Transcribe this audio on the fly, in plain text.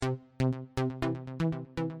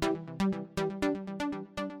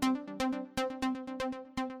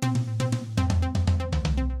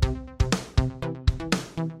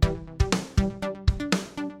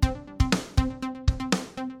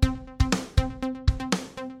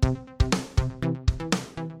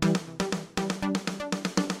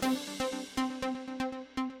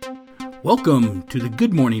Welcome to the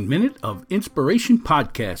Good Morning Minute of Inspiration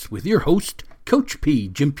podcast with your host, Coach P,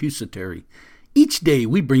 Jim Pusateri. Each day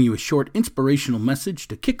we bring you a short inspirational message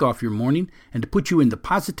to kick off your morning and to put you in the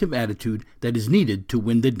positive attitude that is needed to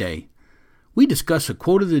win the day. We discuss a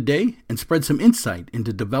quote of the day and spread some insight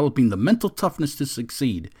into developing the mental toughness to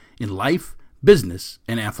succeed in life, business,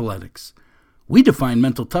 and athletics. We define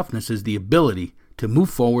mental toughness as the ability to move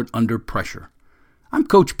forward under pressure. I'm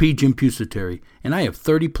Coach P, Jim Pusateri, and I have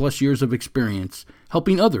 30 plus years of experience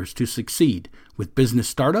helping others to succeed with business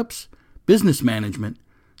startups, business management,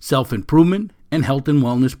 self-improvement, and health and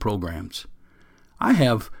wellness programs. I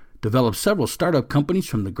have developed several startup companies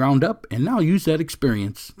from the ground up and now use that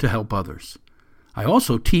experience to help others. I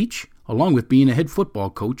also teach, along with being a head football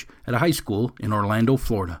coach at a high school in Orlando,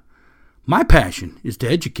 Florida. My passion is to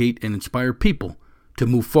educate and inspire people to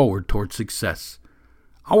move forward toward success.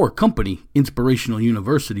 Our company, Inspirational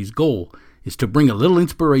University's goal is to bring a little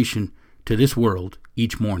inspiration to this world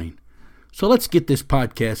each morning. So let's get this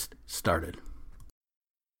podcast started.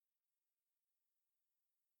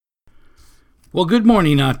 Well, good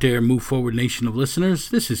morning out there, Move Forward Nation of listeners.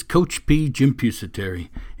 This is Coach P, Jim Pusateri,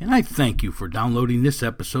 and I thank you for downloading this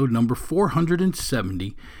episode number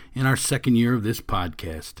 470 in our second year of this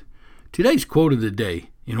podcast. Today's quote of the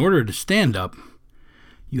day: in order to stand up,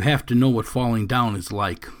 you have to know what falling down is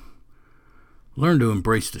like. Learn to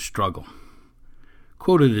embrace the struggle.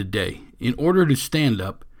 Quote of the day: in order to stand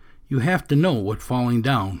up, you have to know what falling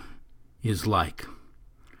down is like.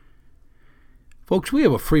 Folks, we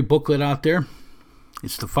have a free booklet out there.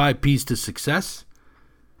 It's the 5 P's to Success.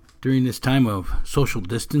 During this time of social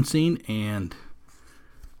distancing and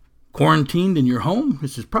quarantined in your home,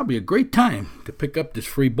 this is probably a great time to pick up this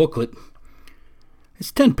free booklet.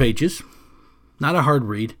 It's 10 pages. Not a hard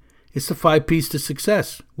read. It's the 5 P's to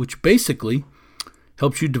Success, which basically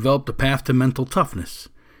helps you develop the path to mental toughness.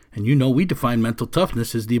 And you know we define mental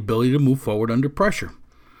toughness as the ability to move forward under pressure.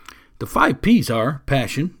 The 5 P's are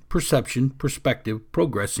passion, perception, perspective,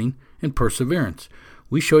 progressing, and perseverance.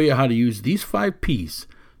 We show you how to use these 5 P's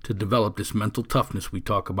to develop this mental toughness we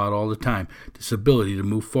talk about all the time, this ability to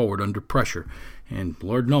move forward under pressure. And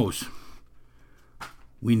Lord knows,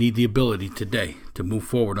 we need the ability today to move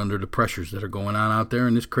forward under the pressures that are going on out there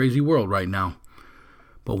in this crazy world right now.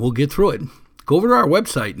 But we'll get through it. Go over to our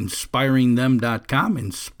website, inspiringthem.com,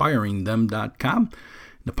 inspiringthem.com. In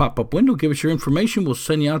the pop-up window, give us your information. We'll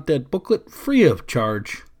send you out that booklet free of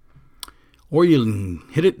charge. Or you can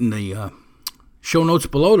hit it in the show notes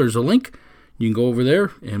below. There's a link. You can go over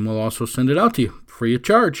there, and we'll also send it out to you free of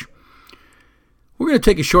charge. We're going to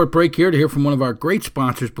take a short break here to hear from one of our great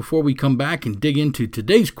sponsors before we come back and dig into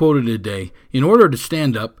today's quote of the day. In order to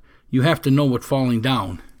stand up, you have to know what falling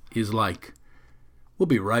down is like. We'll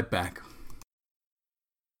be right back.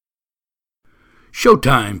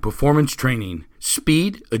 Showtime Performance Training.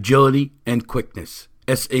 Speed, Agility, and Quickness.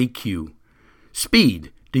 SAQ.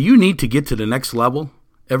 Speed. Do you need to get to the next level?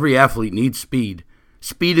 Every athlete needs speed.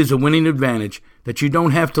 Speed is a winning advantage that you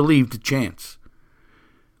don't have to leave to chance.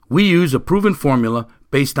 We use a proven formula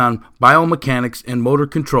based on biomechanics and motor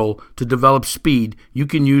control to develop speed you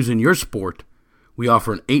can use in your sport. We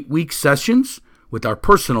offer an 8-week sessions with our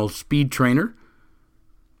personal speed trainer.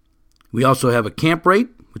 We also have a camp rate,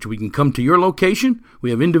 which we can come to your location. We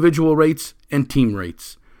have individual rates and team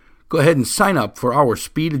rates. Go ahead and sign up for our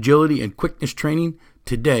speed, agility, and quickness training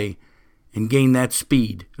today and gain that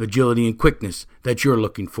speed, agility, and quickness that you're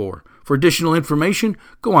looking for. For additional information,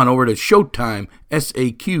 go on over to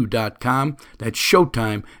ShowtimeSAQ.com. That's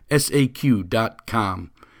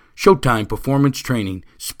ShowtimeSAQ.com. Showtime Performance Training,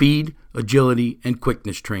 Speed, Agility, and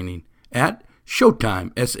Quickness Training at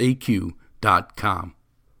ShowtimeSAQ.com.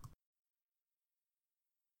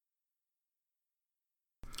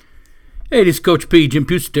 Hey, this is Coach P, Jim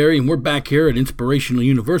Pusateri, and we're back here at Inspirational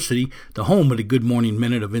University, the home of the Good Morning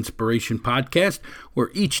Minute of Inspiration podcast,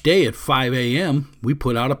 where each day at 5 a.m. we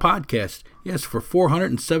put out a podcast. Yes, for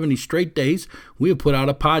 470 straight days, we have put out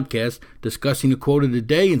a podcast discussing a quote of the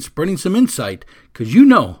day and spreading some insight, because you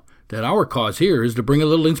know that our cause here is to bring a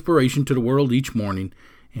little inspiration to the world each morning,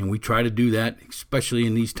 and we try to do that, especially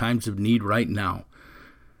in these times of need right now.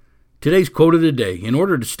 Today's quote of the day: in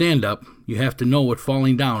order to stand up, you have to know what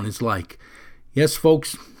falling down is like. Yes,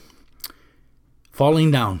 folks, falling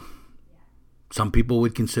down. Some people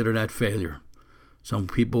would consider that failure. Some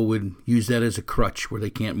people would use that as a crutch where they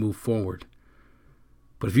can't move forward.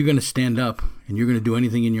 But if you're going to stand up and you're going to do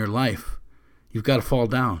anything in your life, you've got to fall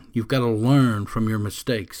down. You've got to learn from your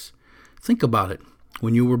mistakes. Think about it.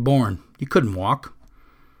 When you were born, you couldn't walk.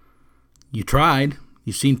 You tried.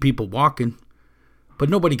 You've seen people walking. But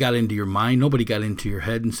nobody got into your mind. Nobody got into your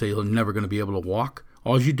head and say you're never going to be able to walk.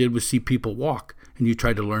 All you did was see people walk, and you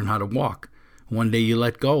tried to learn how to walk. One day you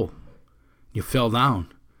let go. You fell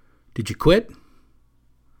down. Did you quit?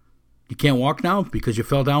 You can't walk now because you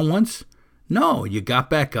fell down once? No, you got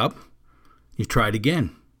back up. You tried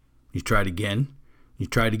again. You tried again. You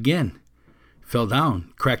tried again. Fell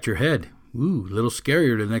down. Cracked your head. Ooh, a little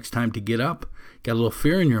scarier the next time to get up. Got a little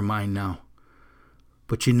fear in your mind now.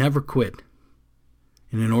 But you never quit.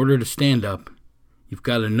 And in order to stand up, you've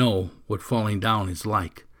got to know what falling down is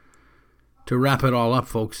like. To wrap it all up,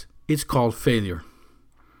 folks, it's called failure.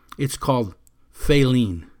 It's called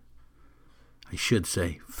failing. I should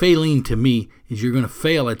say. Failing to me is you're going to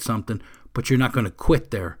fail at something, but you're not going to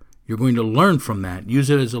quit there. You're going to learn from that. Use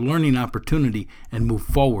it as a learning opportunity and move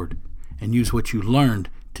forward and use what you learned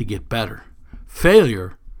to get better.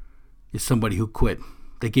 Failure is somebody who quit.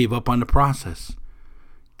 They gave up on the process.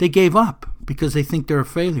 They gave up because they think they're a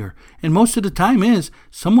failure. And most of the time is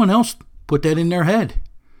someone else put that in their head.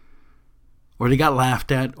 Or they got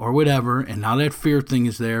laughed at or whatever, and now that fear thing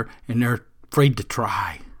is there, and they're afraid to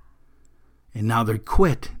try. And now they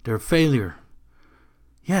quit. They're a failure.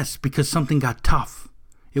 Yes, because something got tough.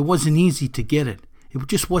 It wasn't easy to get it. It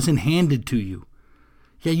just wasn't handed to you.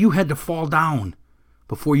 Yeah, you had to fall down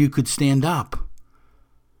before you could stand up.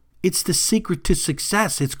 It's the secret to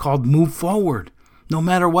success. It's called move forward. No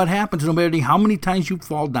matter what happens, no matter how many times you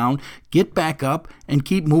fall down, get back up and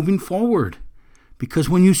keep moving forward. Because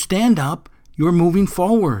when you stand up, you're moving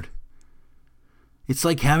forward. It's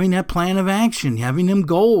like having that plan of action, having them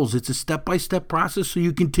goals. It's a step-by-step process so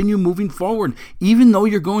you continue moving forward, even though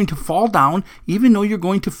you're going to fall down, even though you're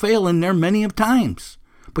going to fail in there many of times.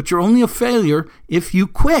 But you're only a failure if you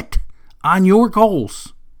quit on your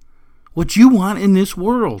goals, what you want in this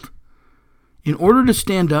world. In order to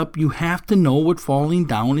stand up, you have to know what falling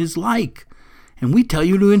down is like. And we tell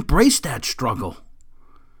you to embrace that struggle.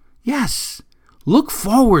 Yes, look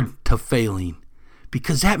forward to failing,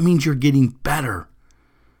 because that means you're getting better.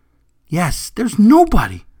 Yes, there's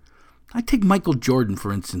nobody. I take Michael Jordan,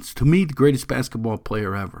 for instance, to me, the greatest basketball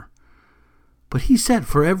player ever. But he said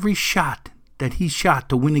for every shot that he shot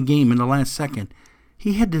to win a game in the last second,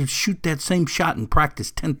 he had to shoot that same shot in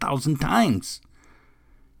practice 10,000 times.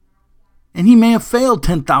 And he may have failed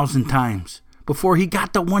 10,000 times before he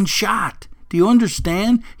got the one shot. Do you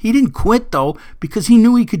understand? He didn't quit, though, because he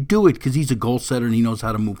knew he could do it, because he's a goal setter and he knows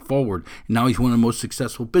how to move forward. And now he's one of the most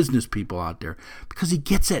successful business people out there because he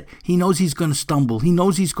gets it. He knows he's going to stumble. He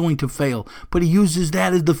knows he's going to fail, but he uses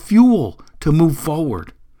that as the fuel to move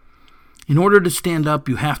forward. In order to stand up,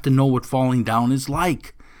 you have to know what falling down is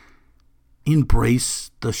like.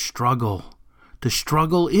 Embrace the struggle. The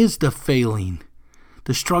struggle is the failing.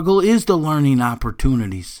 The struggle is the learning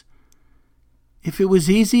opportunities. If it was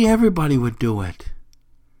easy, everybody would do it.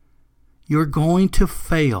 You're going to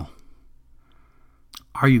fail.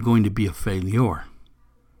 Are you going to be a failure?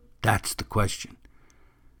 That's the question.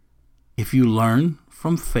 If you learn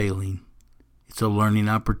from failing, it's a learning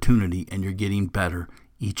opportunity and you're getting better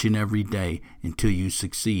each and every day until you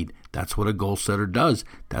succeed. That's what a goal setter does.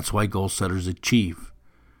 That's why goal setters achieve.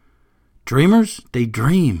 Dreamers, they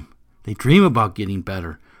dream. They dream about getting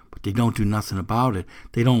better, but they don't do nothing about it.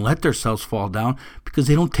 They don't let themselves fall down because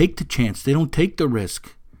they don't take the chance. They don't take the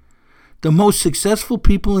risk. The most successful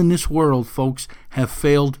people in this world, folks, have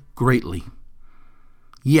failed greatly.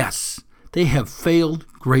 Yes, they have failed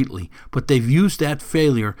greatly, but they've used that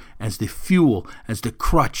failure as the fuel, as the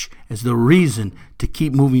crutch, as the reason to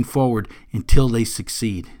keep moving forward until they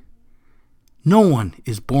succeed. No one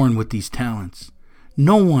is born with these talents.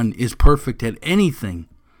 No one is perfect at anything.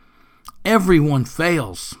 Everyone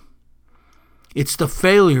fails. It's the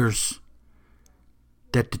failures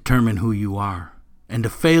that determine who you are. And the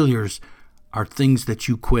failures are things that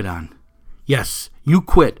you quit on. Yes, you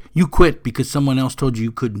quit. You quit because someone else told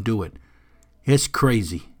you couldn't do it. It's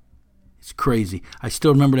crazy. It's crazy. I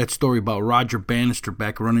still remember that story about Roger Bannister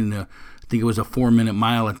back running I think it was a 4-minute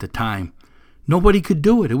mile at the time. Nobody could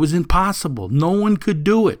do it. It was impossible. No one could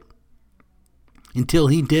do it until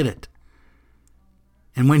he did it.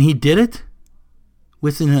 And when he did it,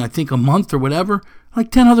 within, I think, a month or whatever,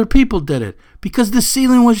 like 10 other people did it because the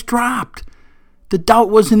ceiling was dropped. The doubt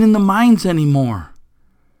wasn't in the minds anymore.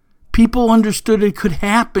 People understood it could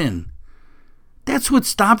happen. That's what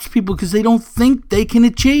stops people because they don't think they can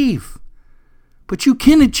achieve. But you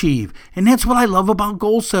can achieve. And that's what I love about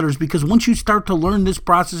goal setters, because once you start to learn this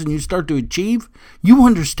process and you start to achieve, you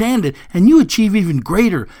understand it and you achieve even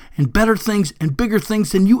greater and better things and bigger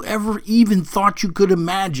things than you ever even thought you could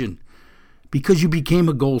imagine because you became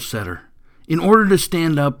a goal setter. In order to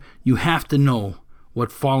stand up, you have to know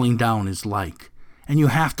what falling down is like, and you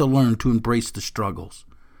have to learn to embrace the struggles.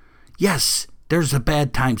 Yes, There's a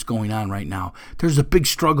bad times going on right now. There's a big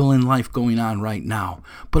struggle in life going on right now.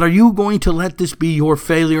 But are you going to let this be your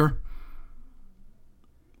failure?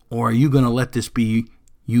 Or are you going to let this be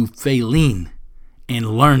you failing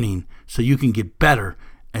and learning so you can get better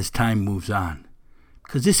as time moves on?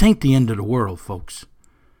 Because this ain't the end of the world, folks.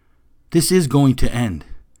 This is going to end.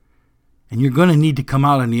 And you're going to need to come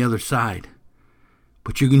out on the other side.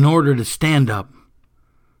 But in order to stand up,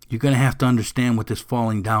 you're going to have to understand what this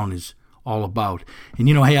falling down is all about. And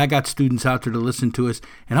hey, I got students out there to listen to us,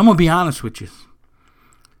 and I'm going to be honest with you.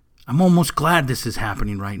 I'm almost glad this is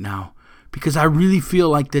happening right now, because I really feel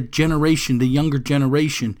like the generation, the younger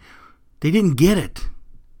generation, they didn't get it.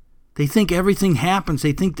 They think everything happens.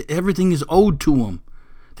 They think that everything is owed to them.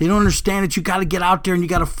 They don't understand that you got to get out there and you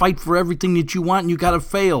got to fight for everything that you want, and you got to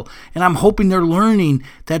fail. And I'm hoping they're learning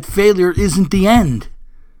that failure isn't the end.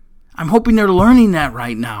 I'm hoping they're learning that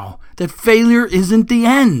right now, that failure isn't the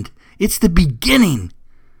end. It's the beginning.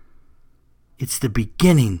 It's the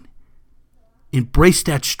beginning. Embrace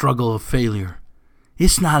that struggle of failure.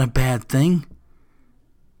 It's not a bad thing.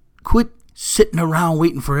 Quit sitting around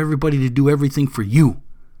waiting for everybody to do everything for you.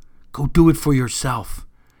 Go do it for yourself.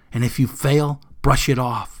 And if you fail, brush it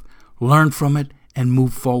off. Learn from it and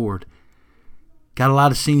move forward. Got a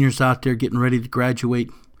lot of seniors out there getting ready to graduate.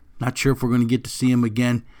 Not sure if we're going to get to see them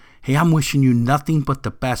again. Hey, I'm wishing you nothing but the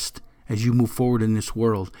best as you move forward in this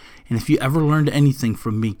world. And if you ever learned anything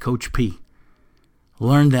from me, Coach P,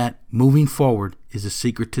 learn that moving forward is a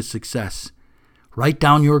secret to success. Write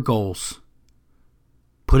down your goals.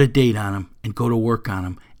 Put a date on them and go to work on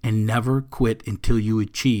them. And never quit until you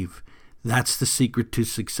achieve. That's the secret to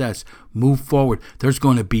success. Move forward. There's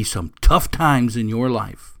going to be some tough times in your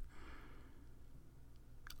life.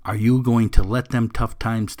 Are you going to let them tough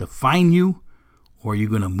times define you, or are you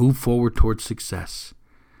going to move forward towards success?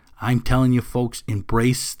 I'm telling you, folks,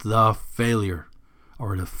 embrace the failure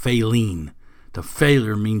or the failing. The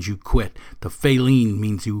failure means you quit. The failing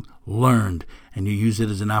means you learned and you use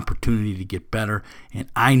it as an opportunity to get better. And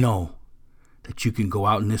I know that you can go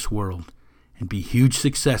out in this world and be huge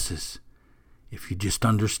successes if you just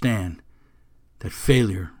understand that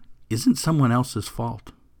failure isn't someone else's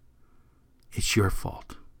fault. It's your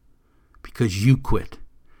fault because you quit.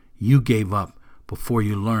 You gave up before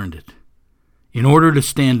you learned it. In order to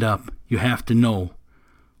stand up, you have to know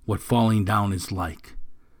what falling down is like.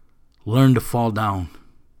 Learn to fall down.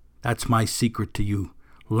 That's my secret to you.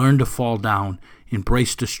 Learn to fall down.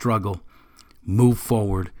 Embrace the struggle. Move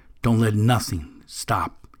forward. Don't let nothing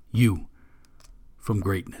stop you from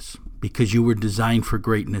greatness. Because you were designed for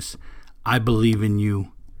greatness. I believe in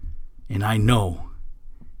you. And I know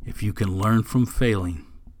if you can learn from failing,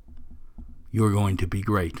 you're going to be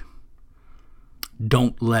great.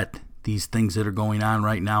 Don't let these things that are going on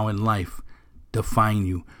right now in life define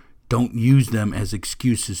you. Don't use them as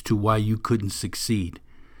excuses to why you couldn't succeed.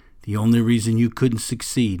 The only reason you couldn't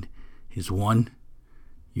succeed is, one,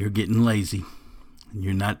 you're getting lazy and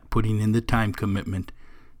you're not putting in the time commitment.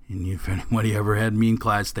 And if anybody ever had me in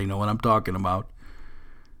class, they know what I'm talking about.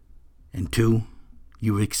 And two,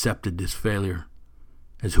 you accepted this failure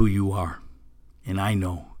as who you are. And I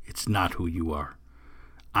know it's not who you are.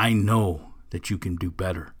 I know that you can do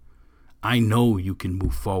better. I know you can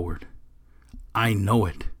move forward. I know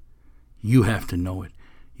it. You have to know it.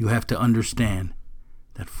 You have to understand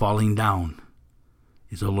that falling down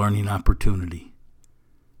is a learning opportunity,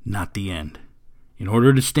 not the end. In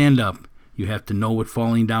order to stand up, you have to know what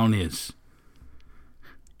falling down is.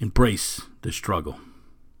 Embrace the struggle.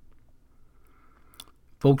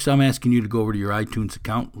 Folks, I'm asking you to go over to your iTunes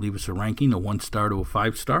account, leave us a ranking, a 1-star to a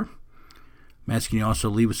 5-star. I'm asking you also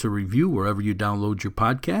to leave us a review wherever you download your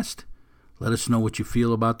podcast. Let us know what you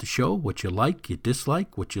feel about the show, what you like, you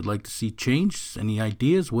dislike, what you'd like to see changed, any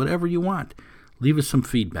ideas, whatever you want. Leave us some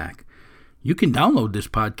feedback. You can download this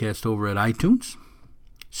podcast over at iTunes,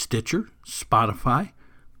 Stitcher, Spotify,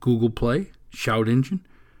 Google Play, Shout Engine,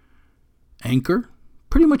 Anchor,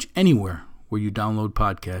 pretty much anywhere where you download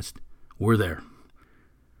podcasts. We're there.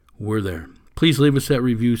 We're there. Please leave us that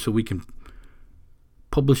review so we can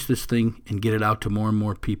publish this thing and get it out to more and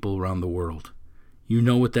more people around the world. You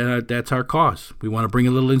know what that's our cause. We want to bring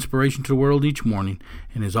a little inspiration to the world each morning.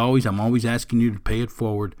 And as always, I'm always asking you to pay it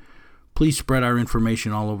forward. Please spread our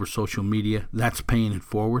information all over social media. That's paying it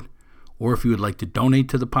forward. Or if you would like to donate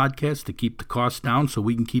to the podcast to keep the costs down so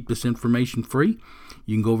we can keep this information free,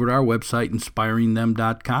 you can go over to our website,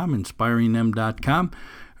 inspiringthem.com, inspiringthem.com.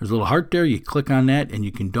 There's a little heart there. You click on that and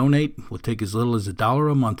you can donate. We'll take as little as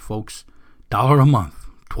 $1 a month, folks. $1 a month.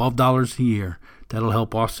 $12 a year. That'll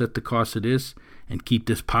help offset the cost of this and keep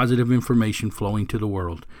this positive information flowing to the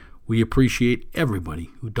world. We appreciate everybody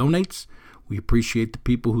who donates. We appreciate the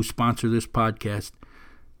people who sponsor this podcast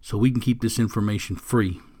so we can keep this information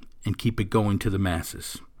free and keep it going to the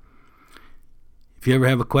masses. If you ever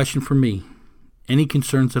have a question for me, any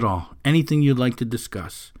concerns at all, anything you'd like to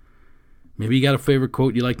discuss, maybe you got a favorite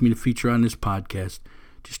quote you'd like me to feature on this podcast,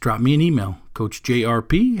 just drop me an email,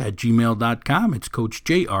 coachjrp@gmail.com. It's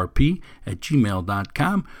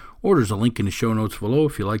coachjrp@gmail.com. Or there's a link in the show notes below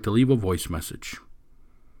if you'd like to leave a voice message.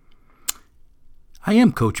 I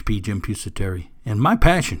am Coach P. Jim Pusateri, and my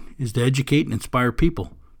passion is to educate and inspire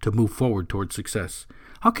people to move forward towards success.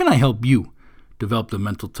 How can I help you develop the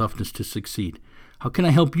mental toughness to succeed? How can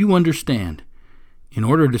I help you understand? In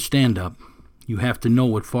order to stand up, you have to know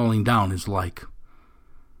what falling down is like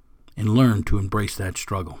and learn to embrace that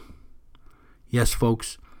struggle. Yes,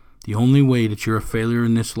 folks, the only way that you're a failure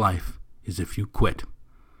in this life is if you quit.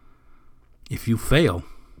 If you fail,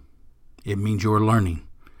 it means you're learning.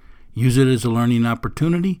 Use it as a learning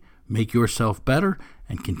opportunity, make yourself better,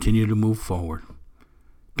 and continue to move forward.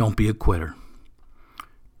 Don't be a quitter.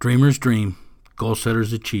 Dreamers dream, goal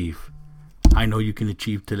setters achieve. I know you can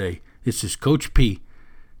achieve today. This is Coach P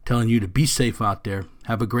telling you to be safe out there.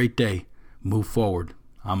 Have a great day. Move forward.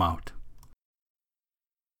 I'm out.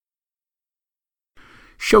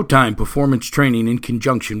 Showtime Performance Training, in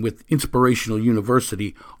conjunction with Inspirational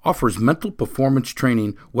University, offers mental performance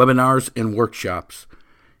training, webinars, and workshops.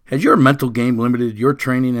 Has your mental game limited your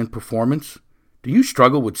training and performance? Do you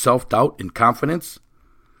struggle with self-doubt and confidence?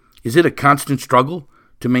 Is it a constant struggle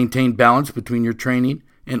to maintain balance between your training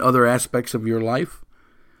and other aspects of your life?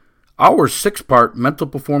 Our 6-part mental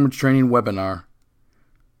performance training webinar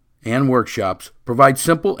and workshops provide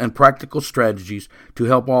simple and practical strategies to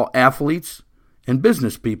help all athletes and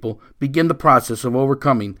business people begin the process of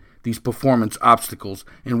overcoming these performance obstacles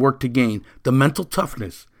and work to gain the mental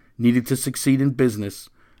toughness needed to succeed in business,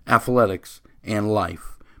 athletics, and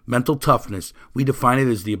life. Mental toughness, we define it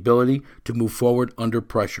as the ability to move forward under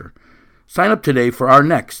pressure. Sign up today for our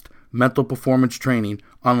next mental performance training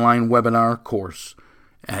online webinar course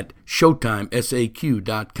at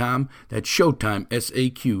showtimesaq.com. That's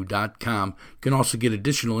showtimesaq.com. You can also get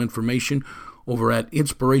additional information over at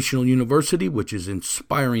Inspirational University, which is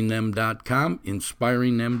inspiringthem.com,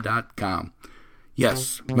 inspiringthem.com.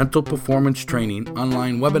 Yes, mental performance training,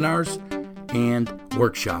 online webinars, and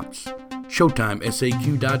workshops.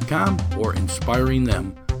 showtimesaq.com or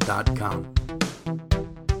inspiringthem.com.